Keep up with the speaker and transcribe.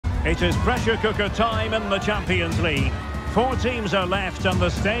It is pressure cooker time in the Champions League. 4 teams are left and the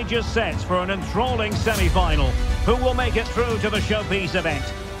stage is set for an enthralling semi-final. Who will make it through to the showpiece event?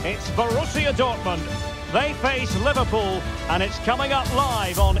 It's Borussia Dortmund. They face Liverpool and it's coming up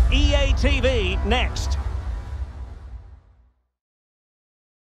live on EA TV next.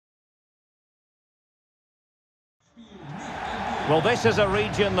 Well, this is a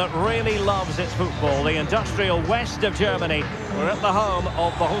region that really loves its football, the industrial west of Germany. We're at the home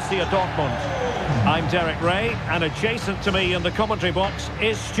of Borussia Dortmund. I'm Derek Ray, and adjacent to me in the commentary box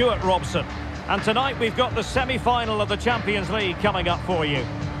is Stuart Robson. And tonight we've got the semi-final of the Champions League coming up for you.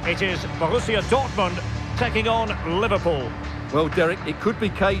 It is Borussia Dortmund taking on Liverpool. Well, Derek, it could be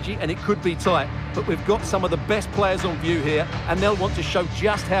cagey and it could be tight, but we've got some of the best players on view here, and they'll want to show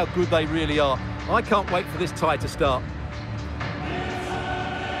just how good they really are. I can't wait for this tie to start.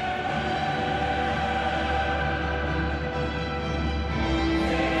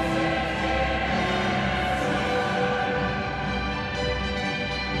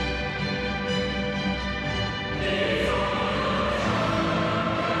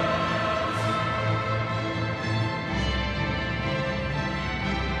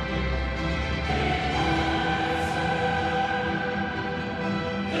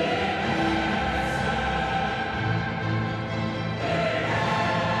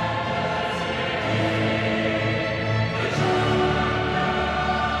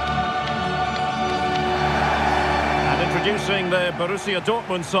 Introducing the Borussia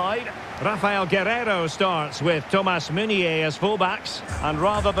Dortmund side, Rafael Guerreiro starts with Thomas Meunier as fullbacks, and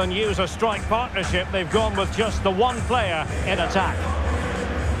rather than use a strike partnership, they've gone with just the one player in attack.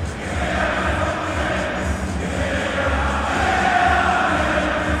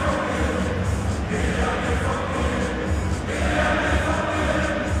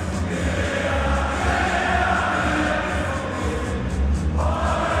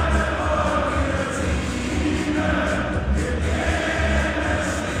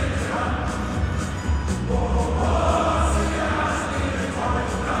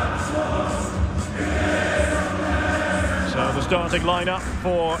 Starting lineup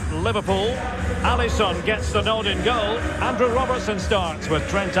for Liverpool. Alisson gets the nod in goal. Andrew Robertson starts with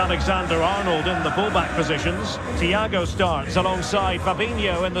Trent Alexander-Arnold in the fullback positions. Thiago starts alongside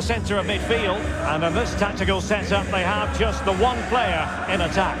Fabinho in the centre of midfield. And in this tactical setup, they have just the one player in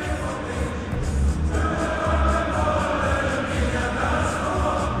attack.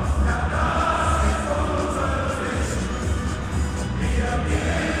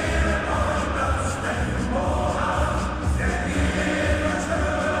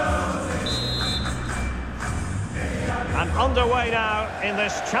 Underway now in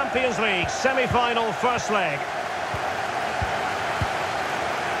this Champions League semi-final first leg.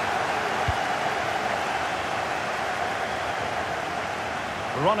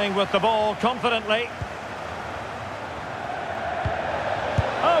 Running with the ball confidently.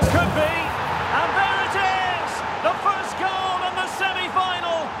 Oh, could be. And there it is! The first goal in the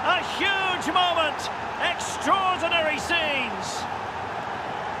semi-final. A huge moment. Extraordinary scenes.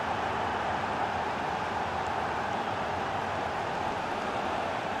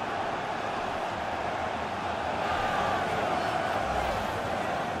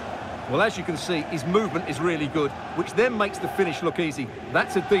 Well, as you can see, his movement is really good, which then makes the finish look easy.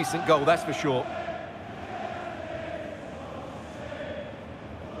 That's a decent goal, that's for sure.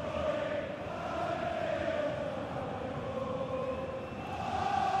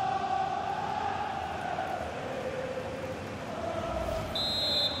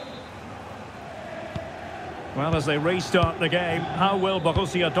 Well, as they restart the game, how will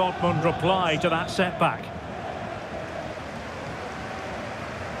Borussia Dortmund reply to that setback?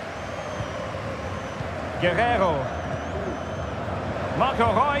 Guerreiro.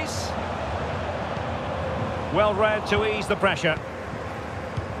 Marco Reus. Well read to ease the pressure.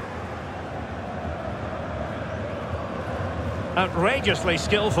 Outrageously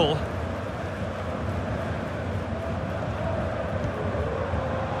skillful.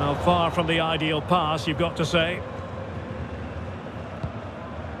 Well, far from the ideal pass, you've got to say.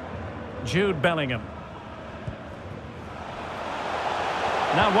 Jude Bellingham.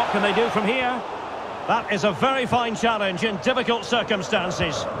 Now what can they do from here? That is a very fine challenge in difficult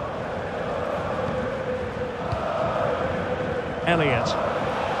circumstances. Elliott.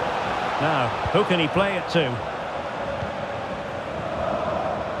 Now, who can he play it to?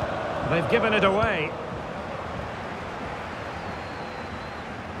 They've given it away.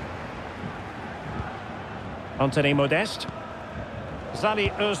 Anthony Modeste.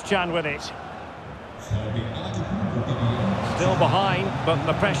 Zali Özcan with it. Still behind, but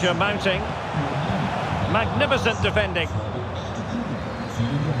the pressure mounting. Magnificent defending.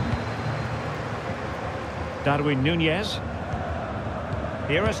 Darwin Núñez.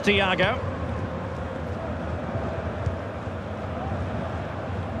 Here is Thiago.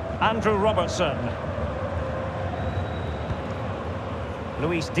 Andrew Robertson.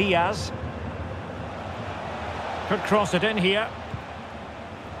 Luis Diaz. Could cross it in here.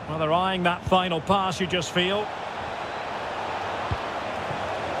 Well, they're eyeing that final pass, you just feel.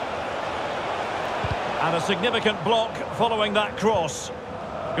 And a significant block following that cross.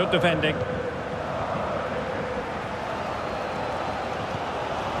 Good defending.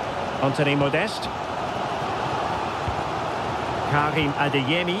 Anthony Modeste. Karim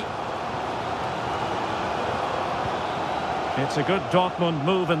Adeyemi. It's a good Dortmund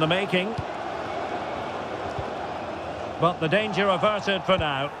move in the making. But the danger averted for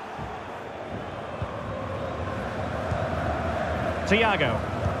now. Thiago.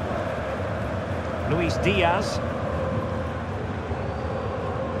 Luis Diaz.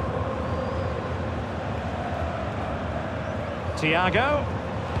 Thiago.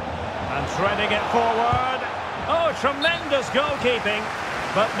 And threading it forward. Oh, tremendous goalkeeping.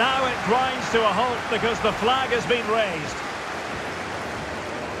 But now it grinds to a halt because the flag has been raised.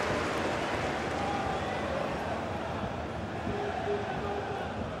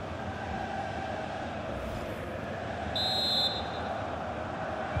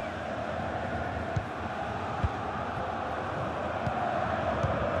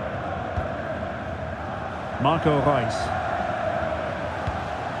 Marco Reus.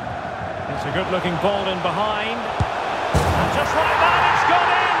 It's a good-looking ball in behind. And just like that, it's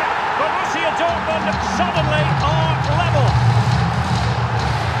gone in! Borussia Dortmund suddenly are level.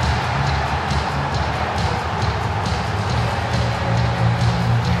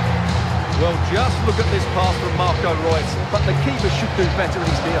 Well, just look at this pass from Marco Reus. But the keeper should do better at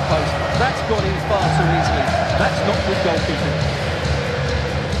his near post. That's gone in far too easily. That's not good goalkeeping.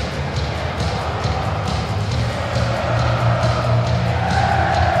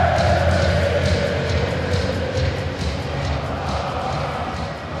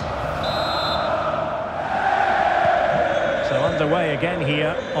 Away again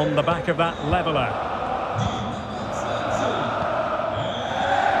here on the back of that leveller.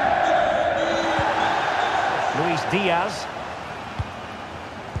 Luis Diaz.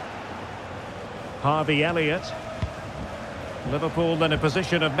 Harvey Elliott. Liverpool in a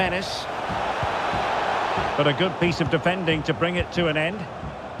position of menace. But a good piece of defending to bring it to an end.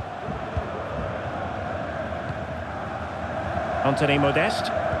 Anthony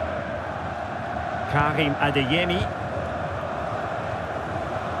Modeste. Karim Adeyemi.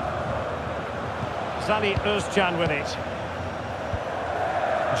 Sally Özcan with it.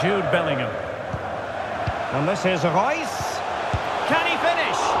 Jude Bellingham. And this is Reus. Can he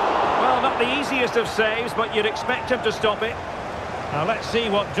finish? Well, not the easiest of saves, but you'd expect him to stop it. Now let's see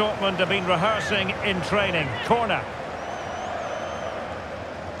what Dortmund have been rehearsing in training. Corner.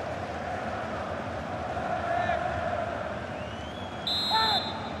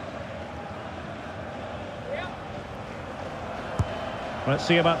 Let's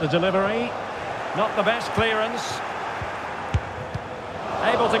see about the delivery. Not the best clearance.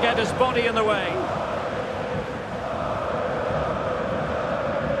 Able to get his body in the way.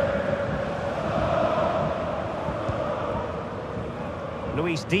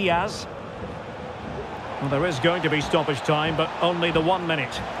 Luis Diaz. Well, there is going to be stoppage time, but only the 1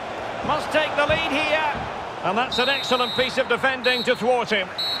 minute. Must take the lead here. And that's an excellent piece of defending to thwart him.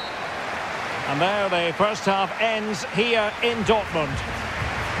 And there the first half ends here in Dortmund.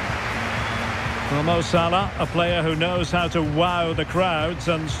 Well, Mo Salah, a player who knows how to wow the crowds,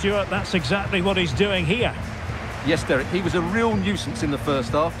 and Stuart, that's exactly what he's doing here. Yes, Derek, he was a real nuisance in the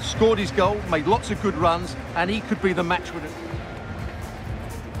first half, scored his goal, made lots of good runs, and he could be the match winner.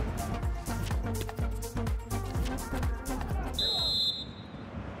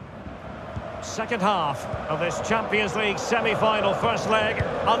 Second half of this Champions League semi-final first leg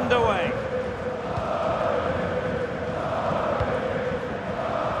underway.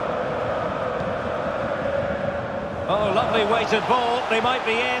 Oh, lovely weighted ball. They might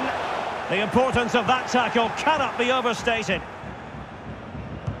be in. The importance of that tackle cannot be overstated.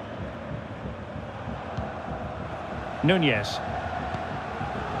 Núñez.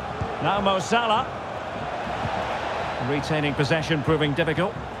 Now Mo Salah. Retaining possession proving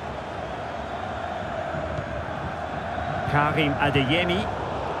difficult. Karim Adeyemi.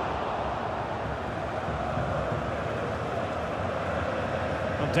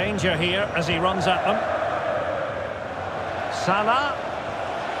 Well, danger here as he runs at them. Salah.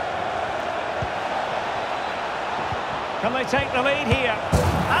 Can they take the lead here?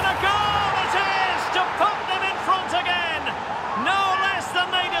 And a goal it is to put them in front again. No less than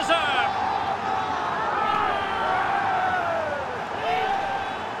they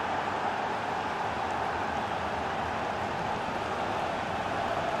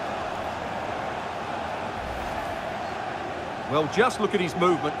Well, just look at his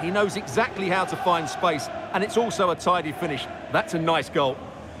movement. He knows exactly how to find space, and it's also a tidy finish. That's a nice goal.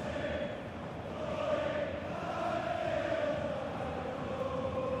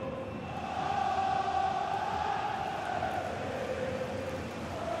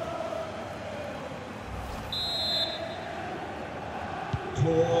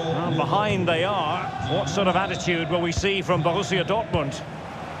 Well, behind they are. What sort of attitude will we see from Borussia Dortmund?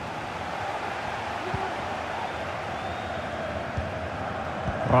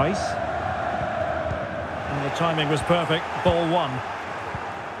 Rice. And the timing was perfect. Ball one.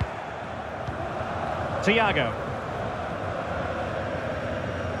 Thiago.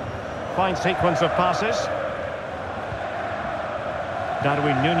 Fine sequence of passes.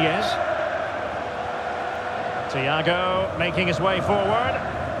 Darwin Núñez. Thiago making his way forward.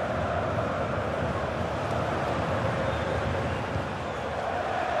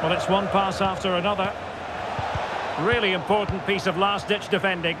 Well, it's one pass after another. Really important piece of last-ditch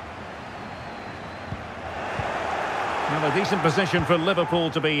defending. Well, a decent position for Liverpool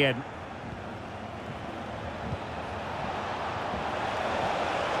to be in.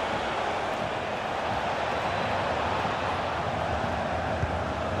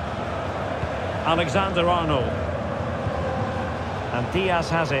 Alexander-Arnold. And Diaz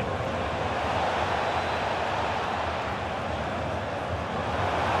has it.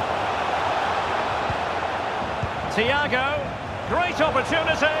 Thiago, great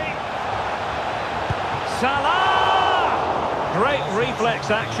opportunity. Salah! Great reflex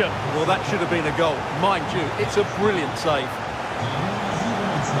action. Well, that should have been a goal. Mind you, it's a brilliant save.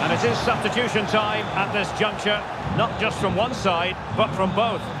 And it is substitution time at this juncture, not just from one side, but from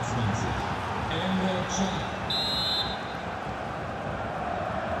both.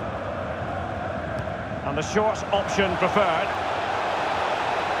 And the short option preferred.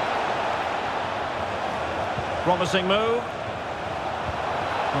 Promising move.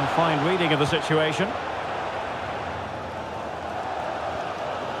 And fine reading of the situation.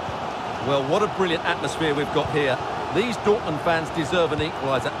 Well, what a brilliant atmosphere we've got here. These Dortmund fans deserve an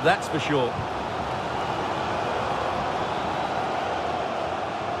equaliser, that's for sure.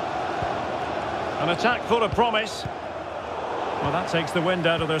 An attack full of promise. Well, that takes the wind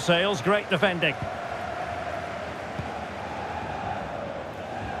out of their sails. Great defending.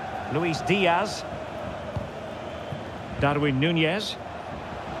 Luis Diaz. Darwin Núñez.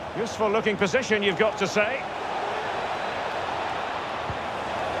 Useful looking position, you've got to say.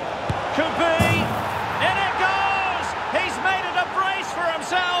 Could be. In it goes! He's made it a brace for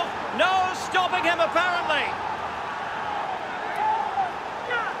himself. No stopping him apparently.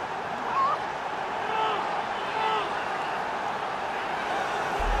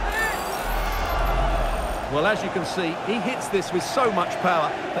 Well, as you can see, he hits this with so much power,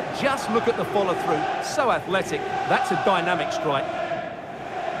 but just look at the follow-through. So athletic. That's a dynamic strike.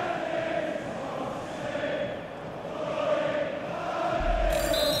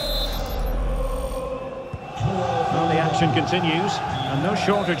 Well, the action continues, and no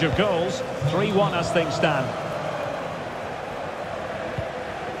shortage of goals. 3-1 as things stand.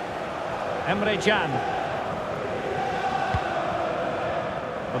 Emre Can.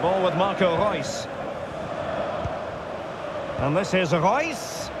 The ball with Marco Reus. And this is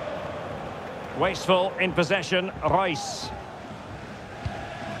Reus. Wasteful in possession, Reus.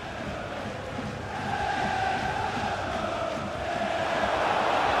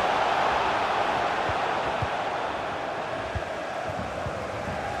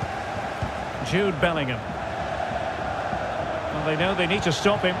 Jude Bellingham. Well, they know they need to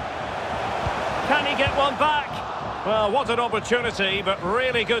stop him. Can he get one back? Well, what an opportunity, but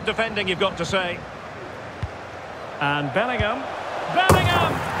really good defending, you've got to say. And Bellingham.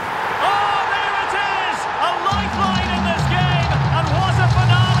 Bellingham! Oh, there it is! A lifeline in this game! And what a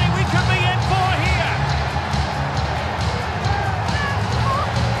finale we could be in for here!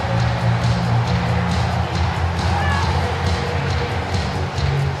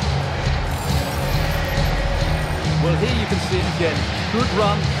 Well, here you can see it again. Good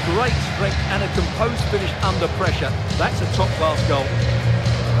run, great strength, and a composed finish under pressure. That's a top-class goal.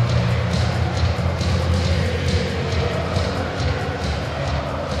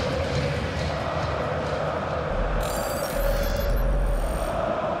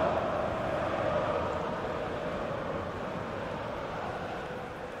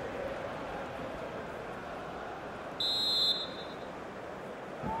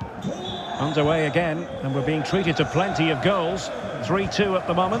 Underway again, and we're being treated to plenty of goals. 3-2 at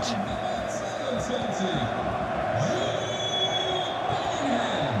the moment.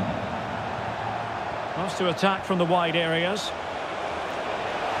 Wants to attack from the wide areas.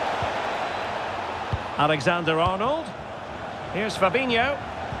 Alexander-Arnold. Here's Fabinho.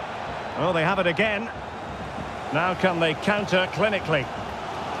 Oh, they have it again. Now can they counter clinically?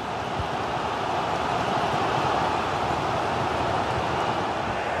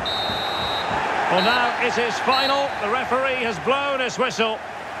 Well, now it is final. The referee has blown his whistle.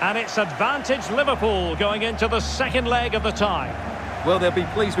 And it's advantage Liverpool going into the second leg of the tie. Well, they'll be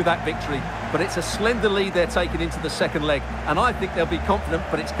pleased with that victory, but it's a slender lead they're taking into the second leg. And I think they'll be confident,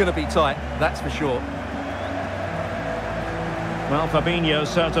 but it's going to be tight, that's for sure. Well, Fabinho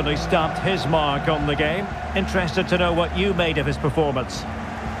certainly stamped his mark on the game. Interested to know what you made of his performance.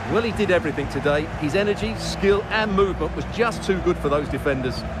 Well, he did everything today. His energy, skill and movement was just too good for those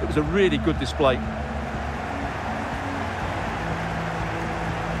defenders. It was a really good display.